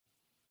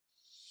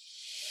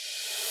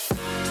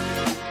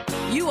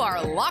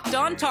are Locked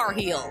On Tar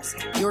Heels,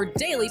 your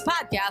daily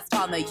podcast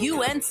on the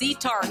UNC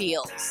Tar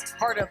Heels,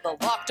 part of the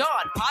Locked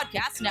On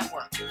Podcast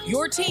Network,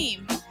 your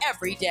team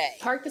every day.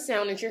 Park the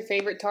Sound is your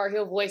favorite Tar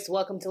Heel voice.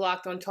 Welcome to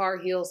Locked On Tar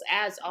Heels.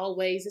 As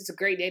always, it's a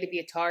great day to be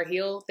a Tar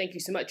Heel. Thank you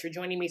so much for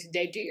joining me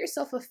today. Do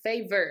yourself a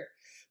favor.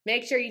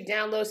 Make sure you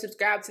download,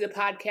 subscribe to the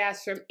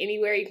podcast from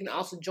anywhere. You can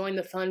also join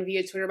the fun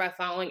via Twitter by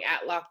following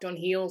at Locked On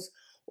Heels,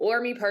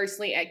 or me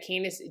personally at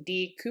Candace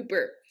D.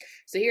 Cooper.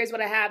 So here's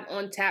what I have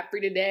on tap for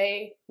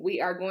today.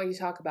 We are going to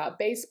talk about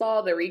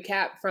baseball, the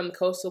recap from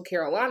Coastal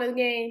Carolina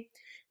game.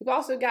 We've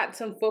also got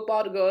some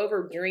football to go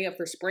over, gearing up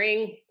for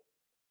spring.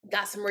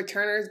 Got some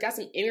returners, got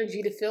some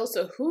energy to fill.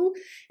 So who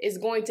is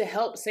going to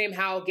help Sam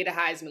Howell get a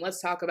Heisman?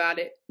 Let's talk about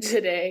it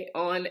today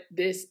on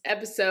this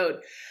episode.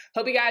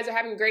 Hope you guys are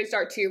having a great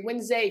start to your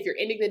Wednesday. If you're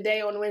ending the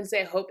day on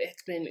Wednesday, hope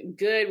it's been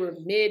good. We're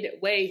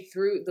midway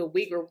through the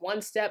week. We're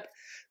one step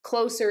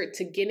closer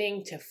to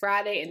getting to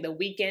Friday and the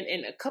weekend,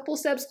 and a couple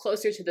steps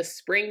closer to the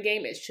spring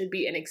game. It should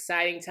be an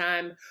exciting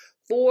time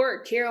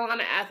for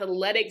Carolina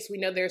Athletics. We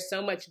know there's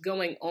so much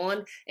going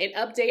on. An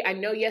update, I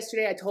know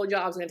yesterday I told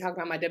y'all I was going to talk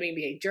about my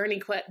WNBA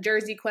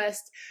jersey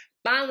quest.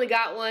 Finally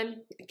got one.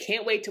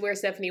 Can't wait to wear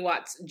Stephanie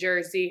Watts'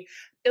 jersey.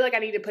 I feel like I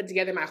need to put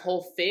together my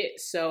whole fit,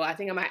 so I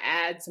think I might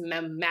add some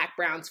Mac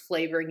Brown's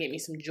flavor and get me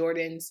some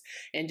Jordans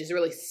and just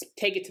really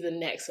take it to the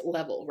next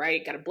level,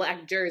 right? Got a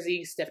black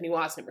jersey, Stephanie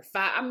Watts number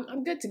 5.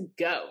 I'm good to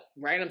go,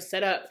 right? I'm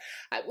set up.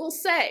 I will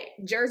say,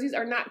 jerseys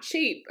are not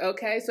cheap,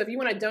 okay? So if you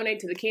want to donate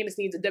to the Candace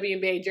Needs a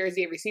WNBA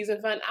Jersey Every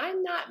Season Fund,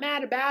 I'm not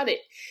mad about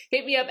it.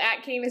 Hit me up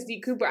at Candace D.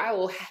 Cooper. I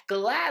will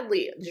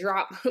gladly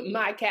drop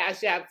my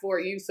Cash App for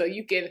you so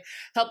you can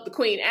help the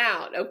queen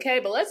out, okay?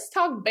 But let's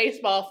talk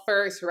baseball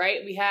first, right?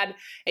 We had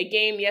a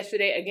game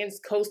yesterday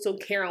against Coastal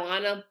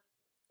Carolina.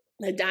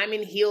 The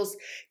Diamond Heels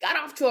got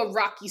off to a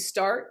rocky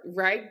start,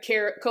 right?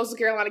 Coastal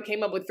Carolina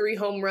came up with 3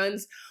 home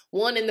runs,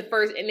 1 in the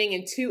first inning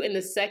and 2 in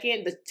the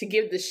second to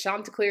give the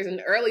Chanticleers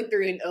an early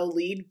 3-0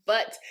 lead.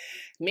 But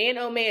man,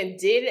 oh man,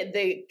 did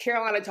the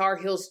Carolina Tar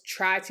Heels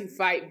try to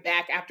fight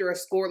back after a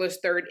scoreless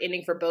third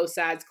inning for both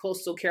sides.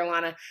 Coastal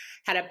Carolina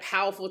had a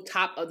powerful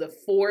top of the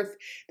 4th.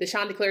 The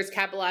Chanticleers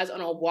capitalized on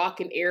a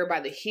walk and error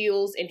by the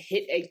Heels and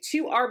hit a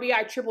 2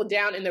 RBI triple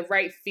down in the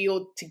right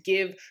field to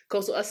give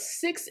Coastal a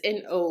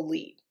 6-0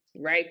 lead.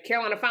 Right?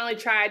 Carolina finally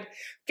tried.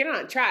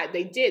 Carolina tried.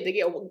 They did.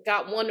 They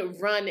got 1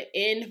 run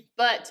in,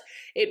 but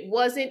it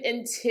wasn't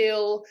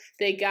until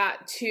they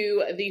got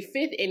to the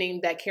 5th inning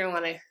that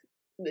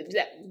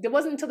it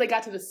wasn't until they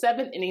got to the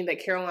 7th inning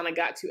that Carolina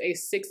got to a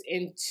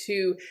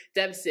 6-2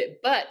 deficit.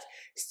 But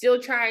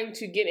still trying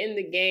to get in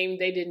the game,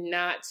 they did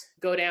not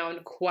go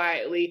down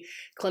quietly.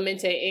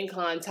 Clemente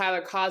Inclon,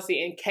 Tyler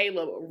Cosley, and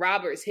Caleb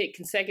Roberts hit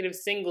consecutive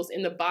singles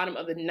in the bottom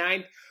of the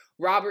 9th.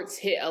 Roberts'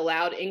 hit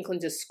allowed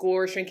Inclon to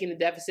score, shrinking the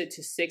deficit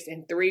to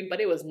 6-3,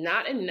 but it was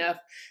not enough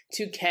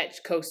to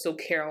catch Coastal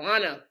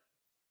Carolina.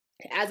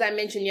 As I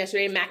mentioned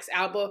yesterday, Max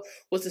Alba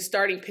was the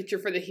starting pitcher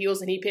for the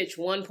Heels, and he pitched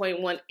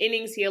 1.1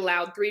 innings. He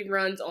allowed 3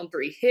 runs on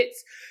 3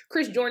 hits.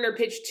 Chris Joyner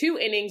pitched 2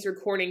 innings,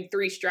 recording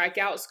 3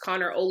 strikeouts.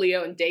 Connor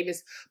Olio and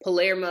Davis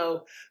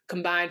Palermo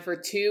combined for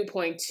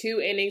 2.2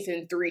 innings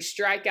and 3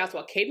 strikeouts,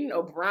 while Caden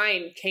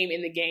O'Brien came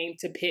in the game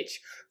to pitch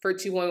for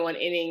 2.1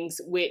 innings,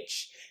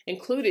 which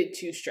included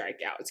 2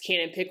 strikeouts.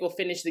 Cannon Pickle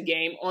finished the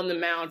game on the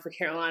mound for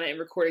Carolina and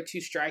recorded 2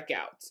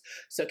 strikeouts.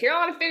 So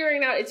Carolina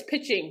figuring out its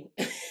pitching.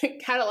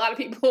 Had a lot of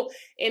people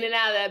in and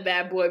out of that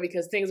bad boy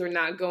because things were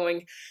not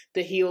going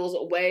the Heels'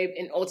 way,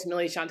 and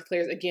ultimately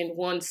Chanticleers again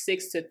won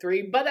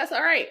 6-3, but that's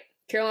all right.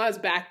 Carolina's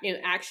back in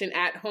action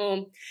at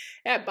home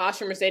at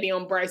Boston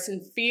Stadium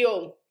Bryson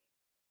Field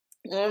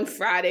on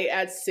Friday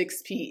at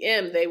 6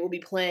 p.m. They will be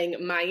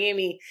playing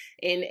Miami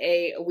in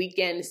a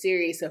weekend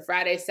series. So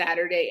Friday,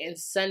 Saturday, and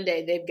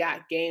Sunday, they've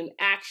got game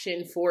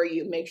action for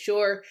you. Make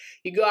sure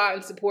you go out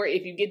and support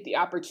if you get the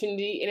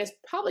opportunity. And it's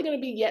probably going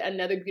to be yet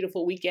another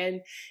beautiful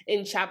weekend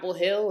in Chapel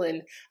Hill.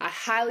 And I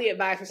highly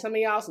advise for some of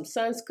y'all some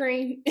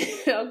sunscreen,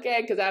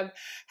 okay? Because I've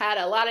had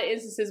a lot of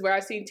instances where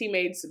I've seen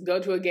teammates go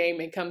to a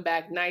game and come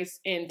back nice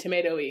and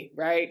tomatoey,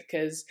 right?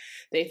 Because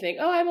they think,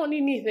 oh, I won't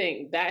need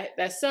anything.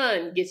 That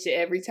sun gets you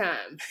every time.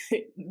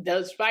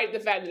 Despite the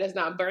fact that it's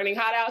not burning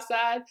hot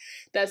outside,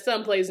 that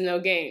sun plays no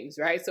games,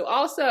 right? So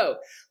also,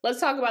 let's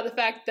talk about the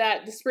fact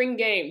that the spring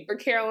game for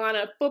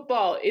Carolina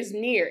football is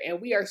near, and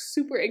we are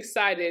super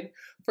excited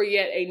for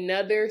yet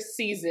another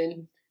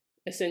season,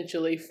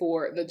 essentially,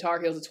 for the Tar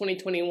Heels. The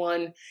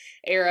 2021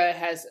 era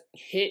has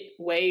hit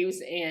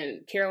waves,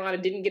 and Carolina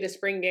didn't get a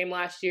spring game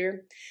last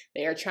year.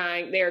 They are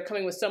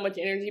coming with so much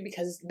energy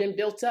because it's been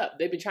built up.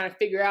 They've been trying to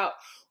figure out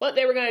what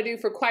they were going to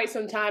do for quite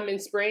some time in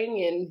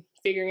spring, and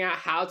figuring out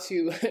how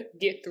to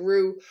get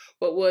through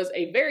what was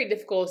a very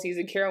difficult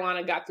season.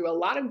 Carolina got through a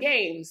lot of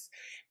games,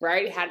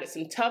 right? Had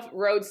some tough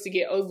roads to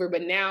get over,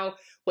 but now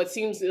what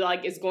seems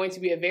like is going to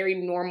be a very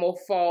normal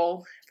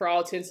fall for all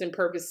intents and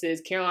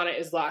purposes. Carolina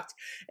is locked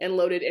and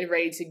loaded and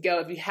ready to go.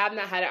 If you have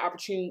not had an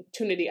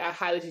opportunity, I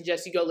highly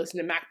suggest you go listen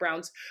to Mac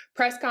Brown's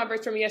press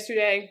conference from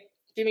yesterday,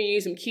 giving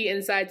you some key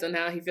insights on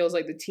how he feels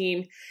like the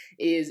team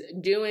is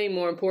doing.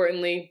 More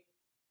importantly,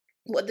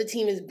 what the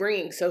team is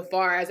bringing so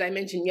far. As I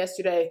mentioned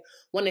yesterday,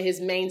 one of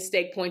his main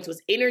stake points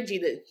was energy,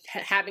 that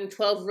having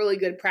 12 really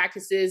good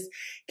practices.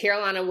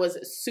 Carolina was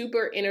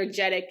super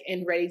energetic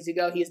and ready to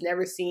go. He has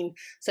never seen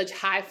such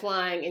high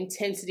flying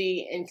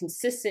intensity and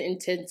consistent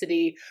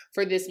intensity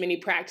for this many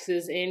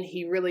practices. And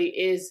he really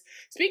is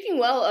speaking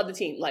well of the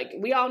team. Like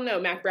we all know,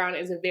 Mack Brown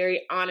is a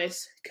very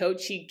honest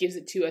coach. He gives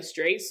it to us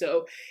straight.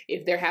 So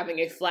if they're having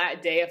a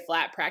flat day, a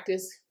flat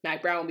practice,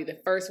 Mack Brown will be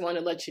the first one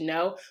to let you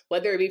know,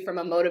 whether it be from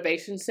a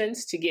motivation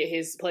sense to get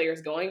his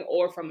players going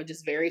or from a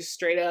just very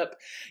straight up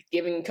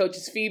giving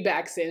coaches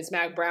feedback sense.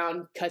 Mack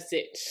Brown cuts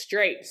it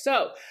straight.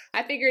 So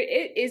I figured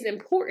it is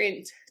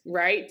important,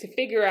 right, to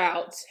figure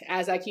out,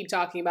 as I keep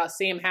talking about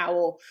Sam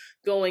Howell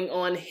going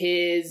on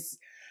his,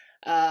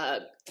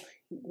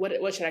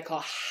 what should I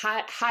call,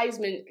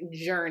 Heisman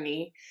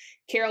journey.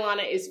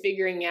 Carolina is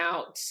figuring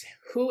out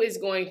who is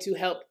going to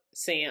help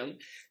Sam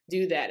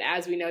do that.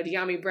 As we know,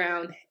 Dyami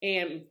Brown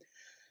and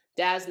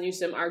Dazz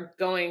Newsome are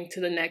going to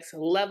the next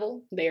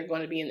level. They are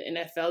going to be in the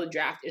NFL. The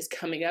draft is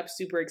coming up.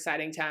 Super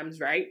exciting times,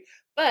 right?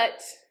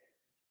 But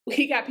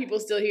we got people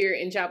still here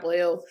in Chapel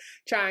Hill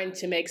trying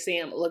to make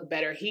Sam look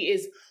better. He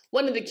is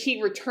one of the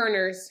key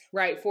returners,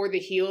 right, for the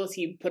Heels.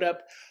 He put up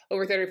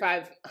over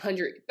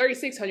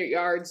 3,600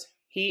 yards.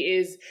 He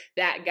is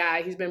that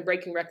guy. He's been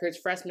breaking records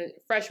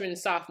freshman,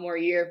 sophomore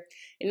year.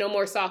 And no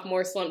more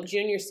sophomore slump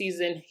junior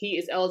season. He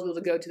is eligible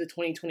to go to the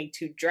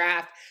 2022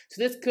 draft.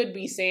 So this could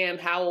be Sam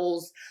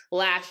Howell's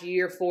last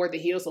year for the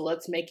Heels. So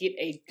let's make it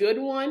a good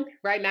one,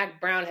 right? Mack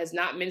Brown has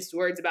not minced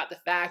words about the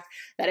fact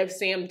that if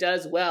Sam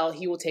does well,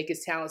 he will take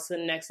his talents to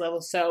the next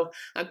level. So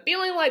I'm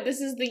feeling like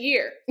this is the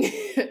year,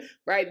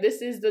 right?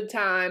 This is the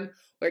time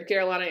where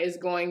Carolina is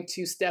going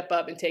to step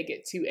up and take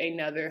it to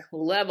another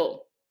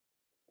level.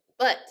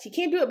 But he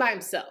can't do it by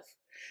himself,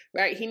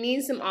 right? He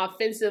needs some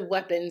offensive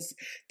weapons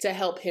to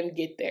help him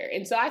get there.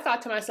 And so I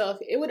thought to myself,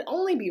 it would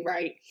only be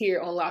right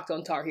here on Locked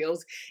on Tar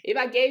Heels if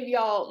I gave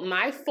y'all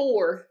my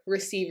 4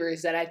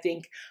 receivers that I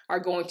think are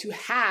going to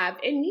have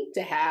and need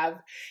to have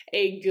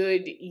a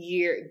good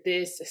year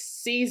this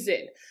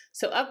season.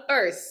 So up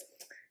first,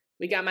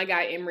 we got my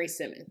guy Emery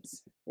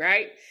Simmons.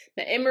 Right?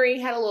 Now, Emery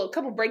had a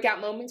couple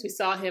breakout moments. We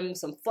saw him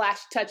some flash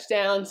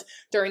touchdowns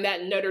during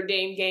that Notre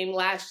Dame game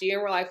last year.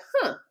 And we're like,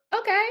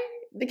 okay,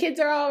 the kids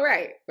are all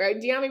right?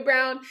 Dyami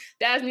Brown,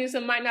 Dazz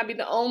Newsome might not be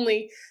the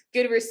only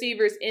good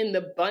receivers in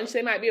the bunch.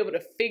 They might be able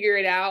to figure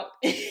it out.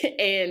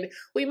 And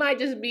we might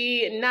just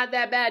be not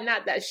that bad,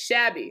 not that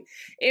shabby.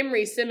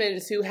 Emery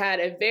Simmons, who had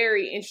a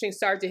very interesting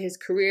start to his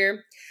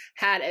career,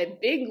 had a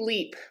big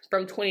leap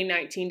from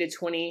 2019 to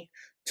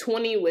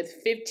 2020 with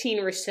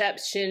 15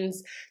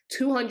 receptions,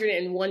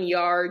 201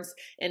 yards,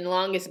 and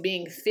longest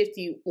being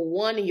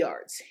 51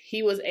 yards.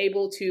 He was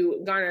able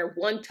to garner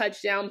 1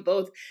 touchdown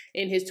both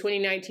in his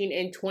 2019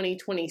 and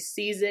 2020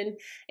 season.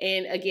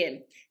 And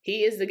again,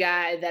 he is the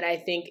guy that I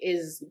think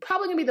is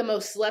probably going to be the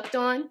most slept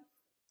on,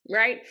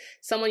 right?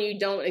 Someone you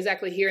don't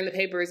exactly hear in the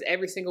papers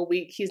every single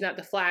week. He's not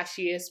the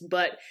flashiest,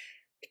 but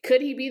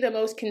could he be the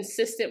most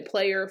consistent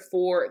player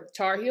for the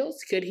Tar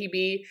Heels? Could he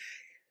be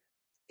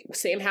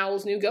Sam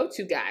Howell's new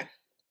go-to guy?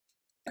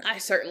 I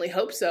certainly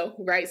hope so,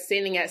 right?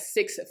 Standing at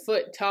 6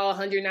 foot tall,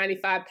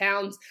 195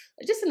 pounds.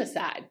 Just an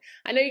aside,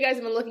 I know you guys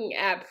have been looking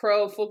at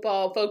Pro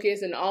Football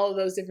Focus and all of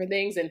those different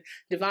things, and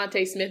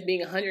Devontae Smith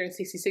being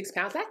 166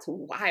 pounds. That's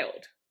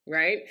wild,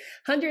 right?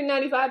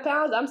 195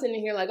 pounds. I'm sitting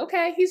here like,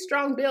 okay, he's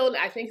strong build.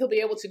 I think he'll be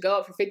able to go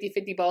up for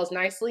 50-50 balls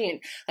nicely. And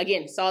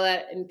again, saw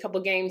that in a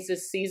couple games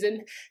this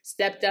season,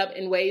 stepped up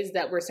in ways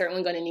that we're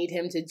certainly going to need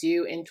him to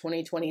do in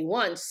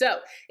 2021. So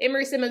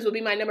Emery Simmons will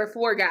be my number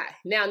 4 guy.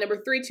 Now,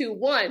 number 3, 2,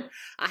 1,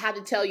 I have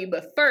to tell you,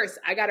 but first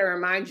I got to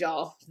remind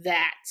y'all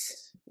that,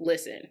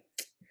 listen,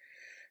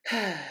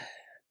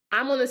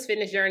 I'm on this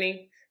fitness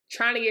journey,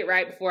 trying to get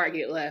right before I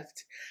get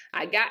left.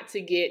 I got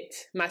to get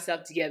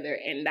myself together,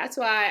 and that's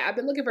why I've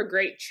been looking for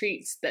great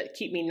treats that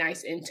keep me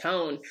nice in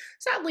tone.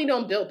 So I've leaned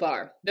on Built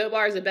Bar. Built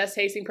Bar is the best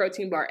tasting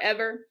protein bar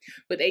ever,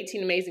 with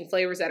 18 amazing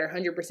flavors that are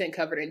 100%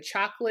 covered in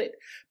chocolate.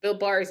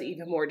 Built Bar is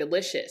even more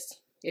delicious.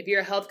 If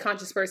you're a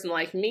health-conscious person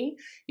like me,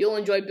 you'll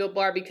enjoy Built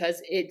Bar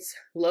because it's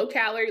low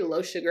calorie,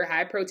 low sugar,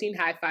 high protein,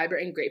 high fiber,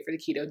 and great for the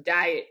keto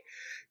diet.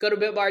 Go to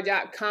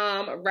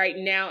BuiltBar.com right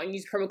now and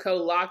use promo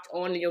code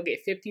LOCKEDON and you'll get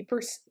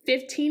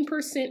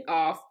 15%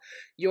 off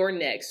your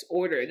next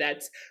order.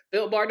 That's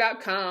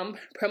BuiltBar.com,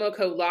 promo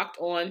code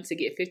LOCKEDON to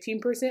get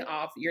 15%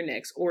 off your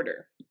next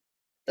order.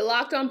 The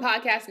Locked On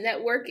Podcast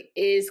Network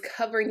is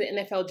covering the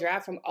NFL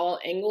Draft from all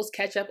angles.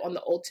 Catch up on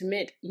the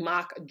Ultimate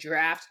Mock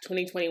Draft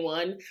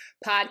 2021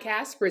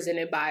 podcast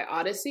presented by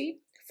Odyssey.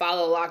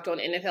 Follow Locked On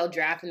NFL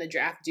Draft and the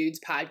Draft Dudes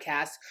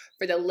podcast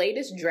for the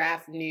latest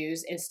draft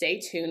news, and stay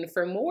tuned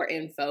for more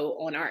info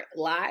on our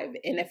live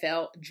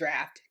NFL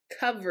draft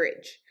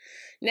coverage.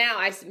 Now,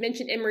 I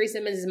mentioned Emery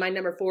Simmons is my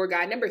number 4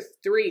 guy. Number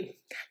 3,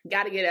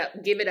 got to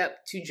give it up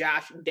to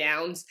Josh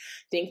Downs.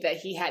 Think that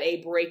he had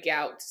a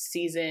breakout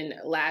season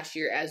last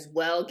year as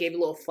well. Gave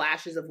little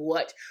flashes of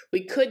what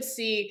we could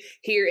see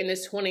here in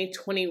this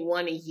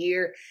 2021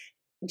 year.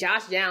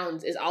 Josh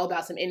Downs is all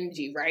about some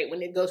energy, right?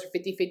 When it goes for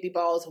 50-50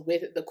 balls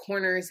with the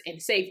corners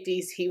and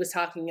safeties, he was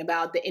talking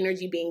about the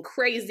energy being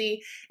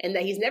crazy and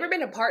that he's never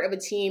been a part of a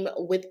team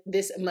with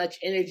this much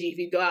energy. If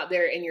you go out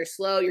there and you're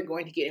slow, you're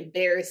going to get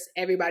embarrassed.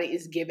 Everybody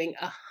is giving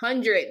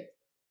 100.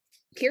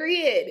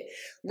 Period.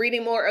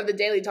 Reading more of the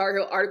Daily Tar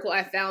Heel article,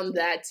 I found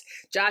that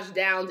Josh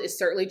Downs is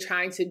certainly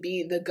trying to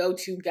be the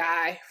go-to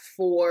guy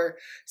for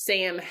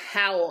Sam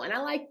Howell. And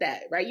I like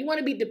that, right? You want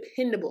to be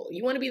dependable.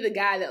 You want to be the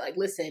guy that, like,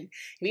 listen,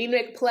 if you need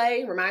to make a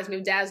play, reminds me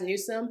of Daz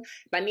Newsome.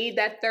 If I need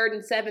that 3rd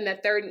and 7,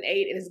 that 3rd and 8,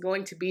 it is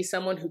going to be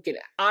someone who can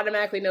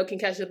automatically know can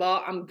catch the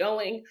ball. I'm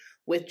going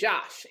with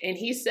Josh. And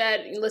he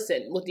said,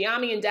 listen, with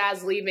Dyami and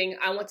Daz leaving,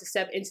 I want to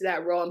step into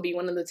that role and be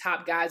one of the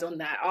top guys on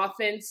that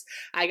offense.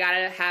 I got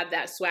to have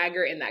that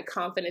swagger and that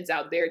confidence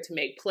out there to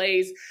make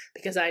plays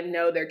because I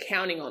know they're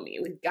counting on me.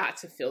 We've got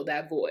to fill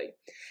that void.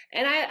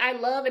 And I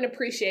love and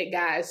appreciate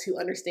guys who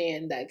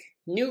understand that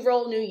new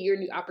role, new year,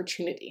 new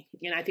opportunity.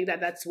 And I think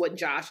that that's what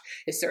Josh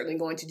is certainly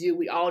going to do.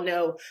 We all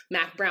know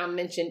Mack Brown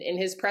mentioned in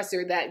his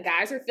presser that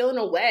guys are feeling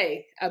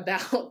away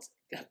about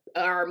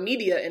our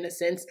media, in a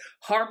sense,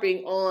 harping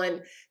on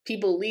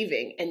people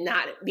leaving and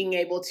not being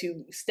able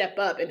to step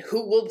up and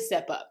who will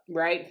step up,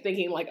 right?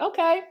 Thinking like,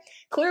 okay,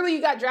 clearly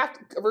you got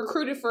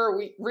recruited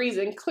for a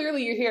reason.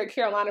 Clearly you're here at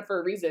Carolina for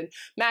a reason.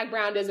 Mack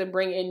Brown doesn't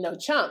bring in no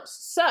chumps.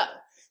 So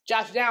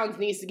Josh Downs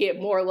needs to get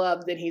more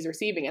love than he's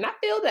receiving. And I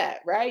feel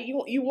that, right?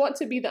 You want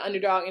to be the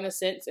underdog in a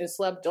sense and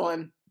slept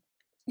on.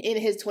 In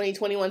his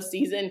 2021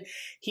 season,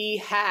 he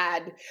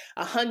had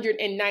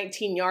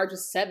 119 yards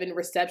with 7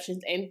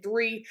 receptions and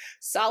 3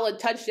 solid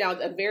touchdowns,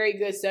 a very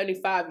good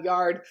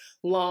 75-yard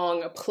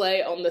long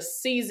play on the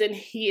season.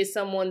 He is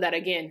someone that,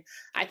 again,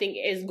 I think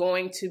is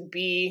going to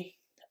be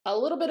a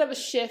little bit of a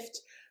shift,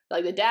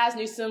 like the Daz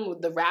Newsome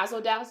with the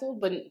razzle-dazzle,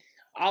 but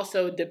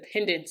also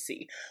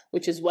dependency,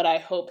 which is what I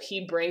hope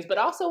he brings. But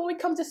also when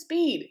it comes to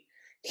speed,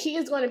 he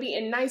is going to be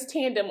in nice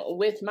tandem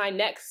with my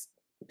next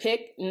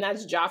pick, and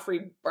that's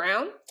Joffrey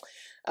Brown.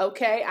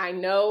 Okay, I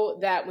know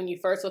that when you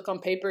first look on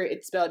paper,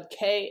 it's spelled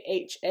Khafre,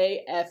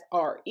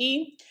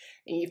 and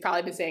you've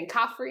probably been saying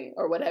Khafre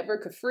or whatever,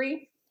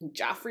 Khafre,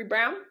 Joffrey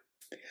Brown.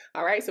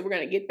 All right, so we're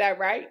going to get that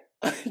right.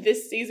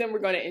 This season, we're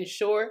going to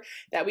ensure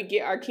that we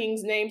get our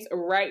Kings' names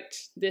right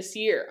this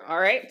year. All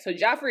right, so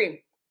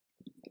Joffrey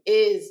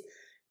is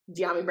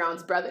Dyami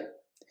Brown's brother.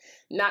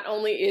 Not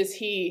only is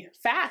he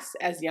fast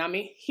as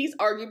Dyami, he's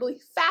arguably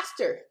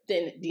faster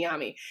than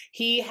Dyami.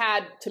 He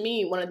had, to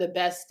me, one of the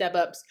best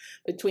step-ups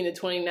between the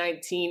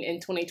 2019 and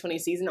 2020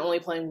 season, only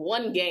playing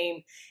 1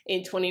 game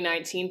in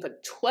 2019,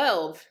 but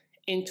 12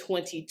 in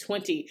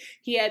 2020.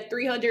 He had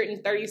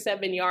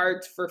 337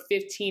 yards for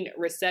 15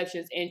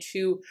 receptions and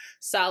 2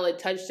 solid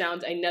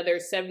touchdowns, another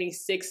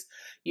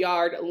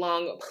 76-yard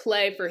long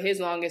play for his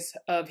longest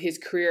of his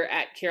career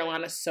at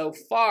Carolina so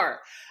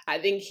far. I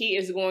think he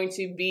is going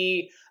to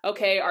be,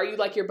 okay, are you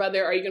like your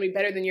brother? Are you going to be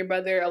better than your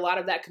brother? A lot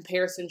of that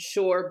comparison,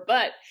 sure.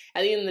 But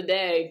at the end of the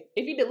day,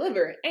 if you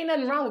deliver, ain't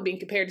nothing wrong with being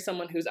compared to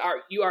someone who's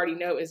you already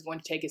know is going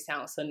to take his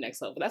talents to the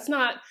next level. That's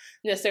not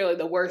necessarily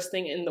the worst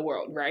thing in the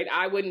world, right?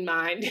 I wouldn't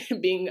mind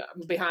being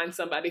behind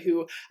somebody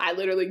who I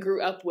literally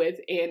grew up with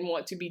and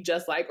want to be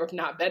just like, or if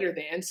not better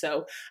than.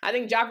 So I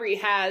think Joffrey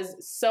has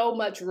so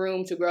much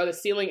room to grow. The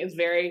ceiling is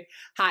very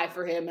high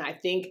for him. And I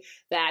think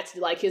that,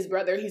 like his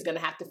brother, he's going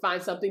to have to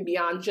find something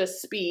beyond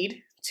just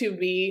speed to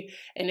be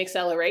and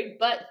accelerate.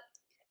 But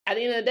at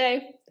the end of the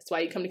day, that's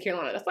why you come to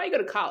Carolina. That's why you go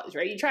to college,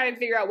 right? You try to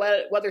figure out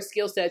what other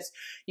skill sets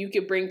you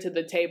could bring to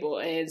the table.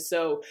 And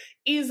so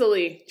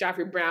easily,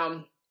 Joffrey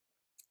Brown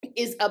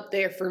is up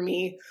there for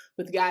me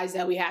with guys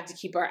that we have to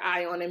keep our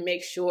eye on and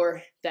make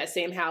sure that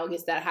Sam Howell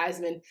gets that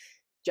Heisman.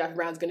 Joffrey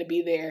Brown's going to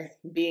be there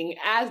being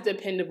as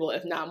dependable,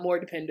 if not more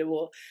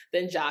dependable,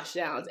 than Josh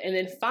Downs. And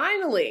then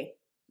finally,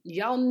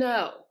 y'all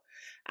know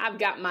I've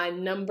got my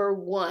number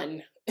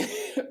 1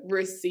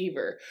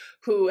 receiver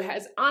who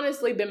has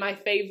honestly been my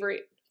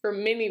favorite for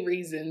many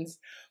reasons.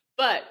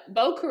 But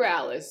Beau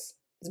Corrales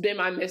has been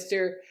my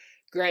Mr.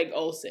 Greg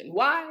Olsen.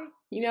 Why?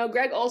 You know,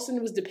 Greg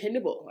Olsen was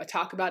dependable. I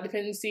talk about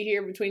dependency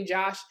here between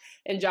Josh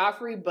and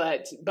Joffrey,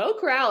 but Beau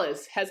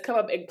Corrales has come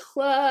up in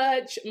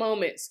clutch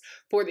moments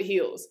for the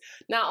Heels.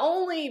 Not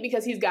only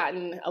because he's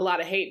gotten a lot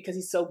of hate because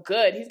he's so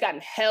good, he's gotten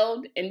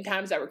held in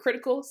times that were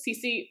critical.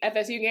 CC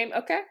FSU game,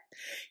 okay.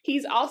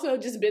 He's also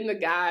just been the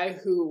guy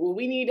who, when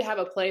we need to have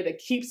a play that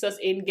keeps us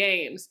in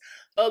games,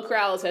 Beau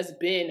Corrales has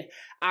been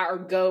our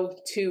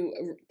go-to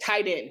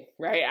tight end,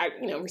 right?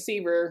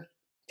 Receiver,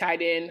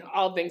 tight end,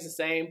 all things the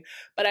same.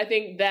 But I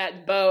think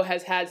that Beau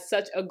has had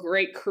such a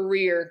great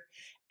career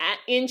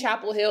in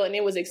Chapel Hill, and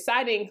it was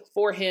exciting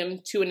for him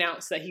to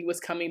announce that he was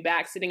coming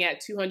back, sitting at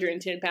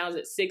 210 pounds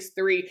at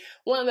 6'3",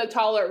 one of the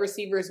taller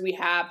receivers we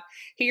have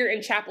here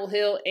in Chapel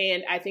Hill.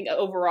 And I think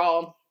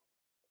overall,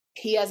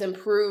 he has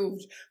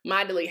improved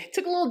mightily.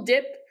 Took a little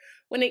dip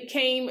when it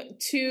came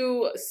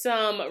to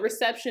some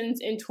receptions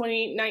in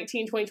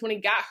 2019,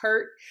 2020, got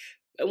hurt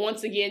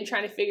once again,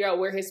 trying to figure out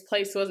where his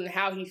place was and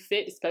how he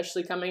fit,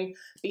 especially coming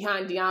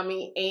behind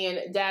Dyami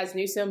and Daz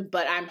Newsome.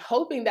 But I'm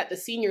hoping that the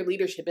senior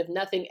leadership, if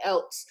nothing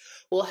else,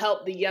 will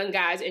help the young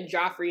guys and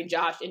Joffrey and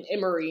Josh and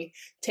Emery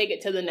take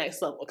it to the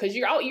next level. Because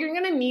you're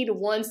going to need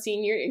one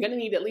senior. You're going to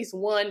need at least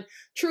one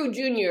true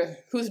junior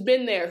who's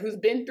been there, who's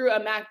been through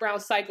a Mack Brown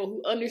cycle,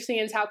 who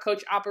understands how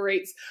coach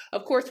operates.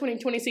 Of course,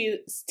 2020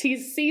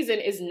 season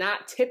is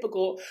not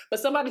typical, but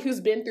somebody who's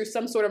been through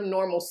some sort of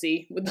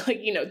normalcy with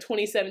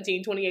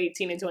 2017,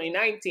 2018, and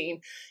 2019,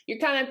 you're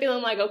kind of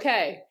feeling like,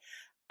 okay,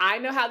 I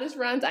know how this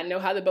runs. I know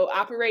how the boat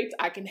operates.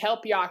 I can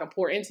help y'all. I can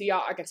pour into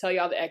y'all. I can tell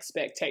y'all the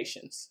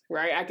expectations,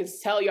 right? I can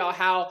tell y'all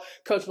how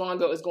Coach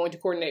Longo is going to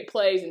coordinate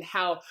plays and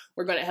how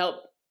we're going to help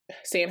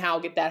Sam Howell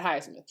get that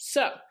Heisman.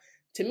 So,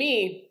 to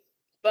me,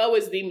 Bo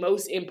is the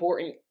most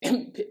important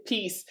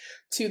piece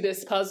to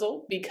this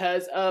puzzle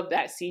because of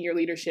that senior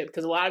leadership.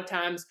 Because a lot of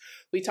times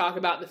we talk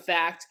about the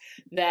fact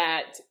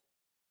that,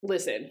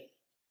 listen,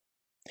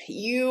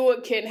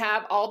 you can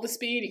have all the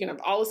speed, you can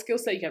have all the skill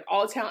set, you can have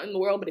all the talent in the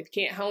world, but if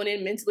you can't hone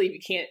in mentally, if you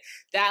can't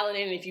dial it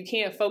in, if you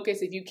can't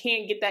focus, if you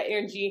can't get that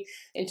energy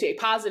into a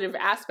positive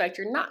aspect,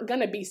 you're not going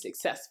to be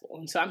successful.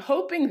 And so I'm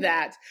hoping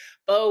that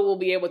Bo will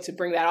be able to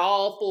bring that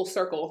all full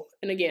circle.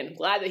 And again,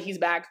 glad that he's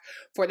back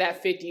for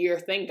that 5th year.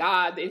 Thank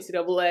God the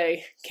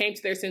NCAA came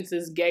to their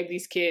senses, gave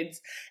these kids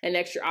an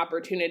extra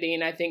opportunity,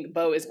 and I think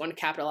Bo is going to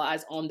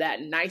capitalize on that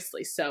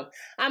nicely. So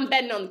I'm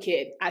betting on the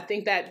kid. I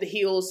think that the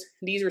Heels,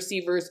 these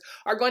receivers,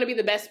 are going to be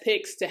the best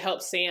picks to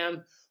help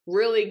Sam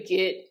really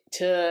get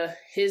to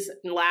his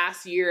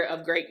last year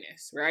of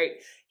greatness, right?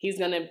 He's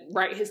going to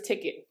write his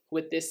ticket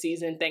with this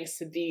season thanks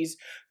to these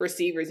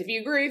receivers. If you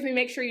agree with me,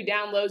 make sure you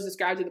download,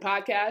 subscribe to the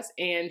podcast,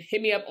 and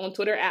hit me up on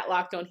Twitter at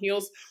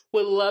LockedOnHeels.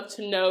 Would love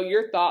to know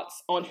your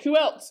thoughts on who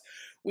else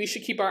we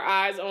should keep our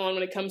eyes on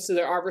when it comes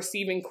to our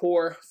receiving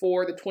core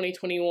for the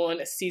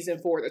 2021 season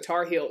for the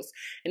Tar Heels.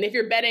 And if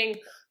you're betting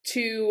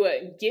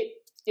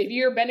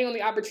on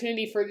the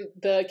opportunity for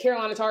the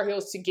Carolina Tar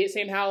Heels to get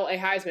Sam Howell a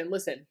Heisman,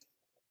 listen,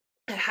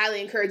 I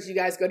highly encourage you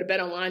guys to go to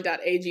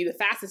betonline.ag, the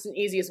fastest and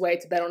easiest way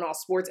to bet on all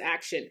sports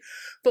action.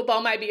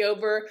 Football might be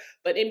over,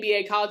 but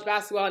NBA, college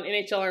basketball, and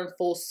NHL are in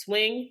full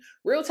swing.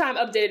 Real-time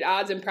updated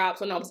odds and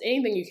props on almost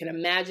anything you can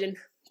imagine.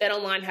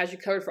 BetOnline has you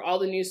covered for all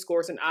the news,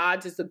 scores, and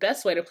odds. It's the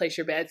best way to place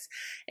your bets,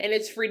 and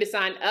it's free to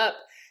sign up.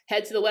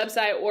 Head to the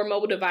website or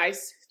mobile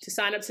device to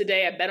sign up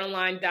today at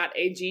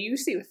betonline.ag. You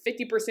receive a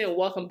 50%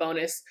 welcome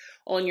bonus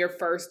on your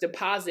first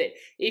deposit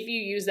if you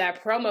use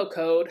that promo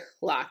code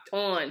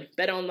LOCKEDON.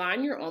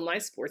 BetOnline, your online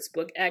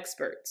sportsbook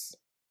experts.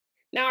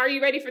 Now, are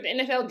you ready for the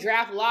NFL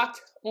Draft?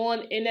 Locked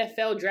On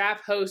NFL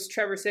Draft hosts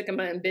Trevor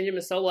Sikkema and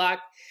Benjamin Solak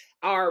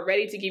are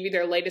ready to give you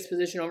their latest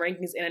positional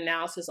rankings and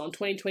analysis on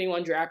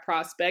 2021 draft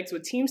prospects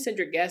with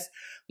team-centric guest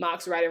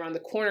mocks right around the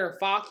corner.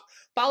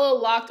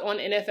 Follow Locked On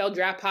NFL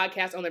Draft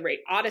podcast on the Rate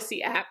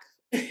Odyssey app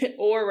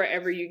or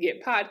wherever you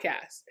get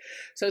podcasts.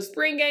 So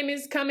spring game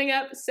is coming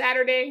up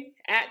Saturday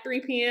at 3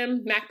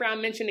 p.m. Mack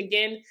Brown mentioned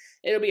again,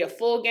 it'll be a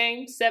full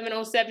game,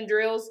 7-on-7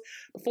 drills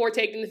before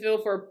taking the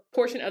field for a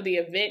portion of the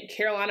event,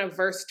 Carolina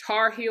versus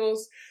Tar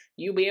Heels.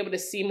 You'll be able to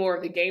see more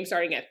of the game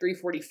starting at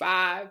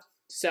 3:45.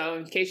 So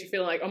in case you're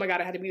feeling like, oh my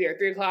God, I had to be there at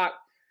 3 o'clock,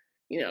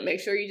 make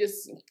sure you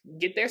just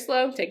get there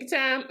slow, take your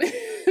time.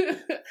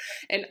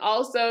 And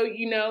also,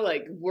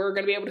 we're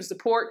going to be able to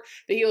support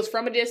the Heels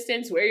from a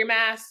distance. Wear your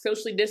mask,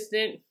 socially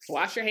distant,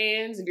 wash your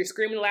hands. If you're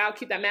screaming loud,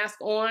 keep that mask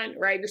on,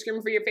 right? If you're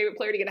screaming for your favorite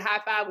player to get a high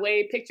five,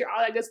 wave, picture,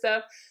 all that good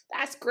stuff,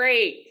 that's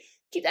great.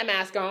 Keep that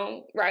mask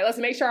on, right? Let's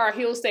make sure our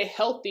Heels stay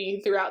healthy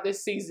throughout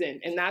this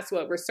season. And that's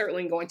what we're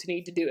certainly going to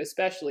need to do,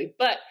 especially.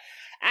 But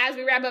as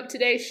we wrap up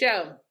today's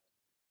show,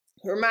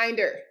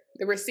 reminder,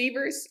 the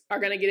receivers are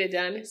going to get it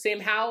done. Sam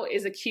Howell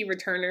is a key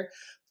returner.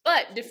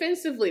 But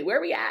defensively, where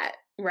are we at,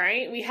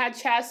 right? We had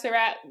Chaz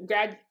Surratt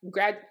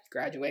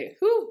graduate.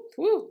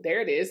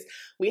 There it is.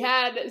 We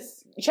had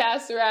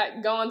Chaz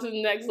Surratt go on to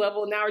the next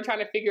level. Now we're trying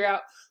to figure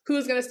out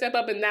who's going to step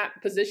up in that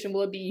position.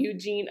 Will it be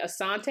Eugene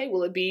Asante?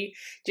 Will it be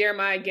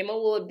Jeremiah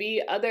Gemmel? Will it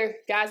be other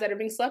guys that are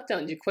being slept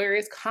on?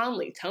 Jaquarius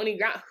Conley, Tony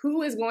Grant?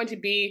 Who is going to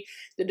be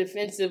the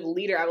defensive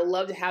leader? I would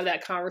love to have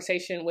that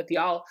conversation with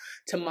y'all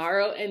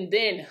tomorrow. And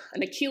then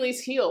an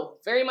Achilles heel,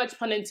 very much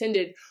pun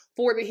intended,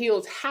 for the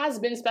Heels has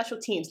been special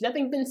teams.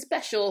 Nothing been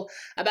special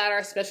about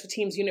our special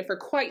teams unit for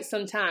quite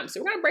some time.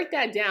 So we're going to break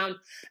that down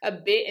a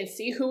bit and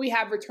see who we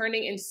have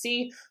returning and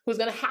see who's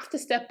going to have to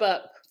step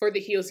up for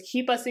the Heels to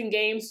keep us in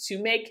games, to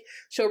make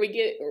sure we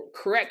get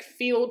correct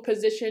field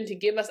position, to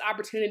give us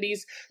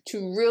opportunities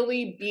to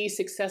really be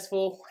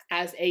successful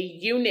as a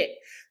unit.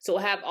 So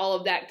we'll have all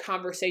of that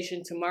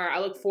conversation tomorrow. I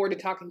look forward to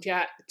talking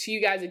to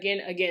you guys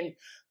again.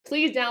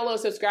 Please download,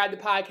 subscribe to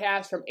the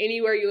podcast from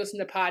anywhere you listen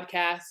to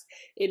podcasts.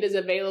 It is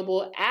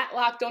available at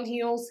Locked On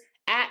Heels,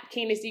 at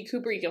Candace D.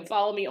 Cooper. You can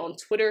follow me on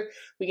Twitter.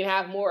 We can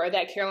have more of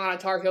that Carolina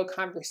Tar Heel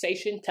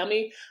conversation. Tell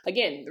me,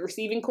 again, the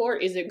receiving core,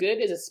 is it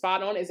good? Is it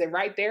spot on? Is it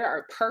right there? Are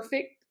it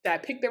perfect? Did I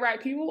pick the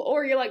right people?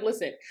 Or you're like,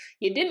 listen,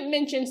 you didn't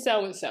mention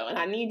so-and-so, and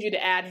I need you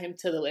to add him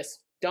to the list.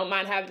 Don't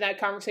mind having that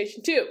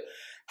conversation too.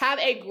 Have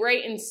a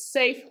great and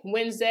safe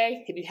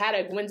Wednesday. If you had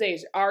a Wednesday,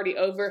 it's already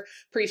over.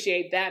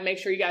 Appreciate that. Make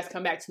sure you guys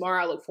come back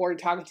tomorrow. I look forward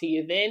to talking to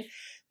you then.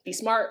 Be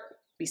smart.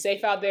 Be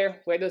safe out there.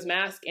 Wear those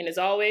masks. And as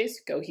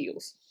always, go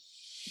Heels.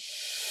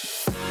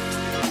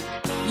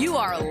 You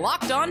are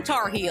Locked On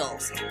Tar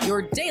Heels,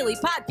 your daily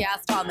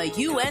podcast on the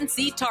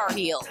UNC Tar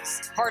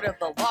Heels. Part of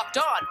the Locked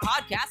On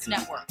Podcast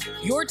Network,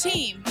 your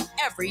team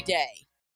every day.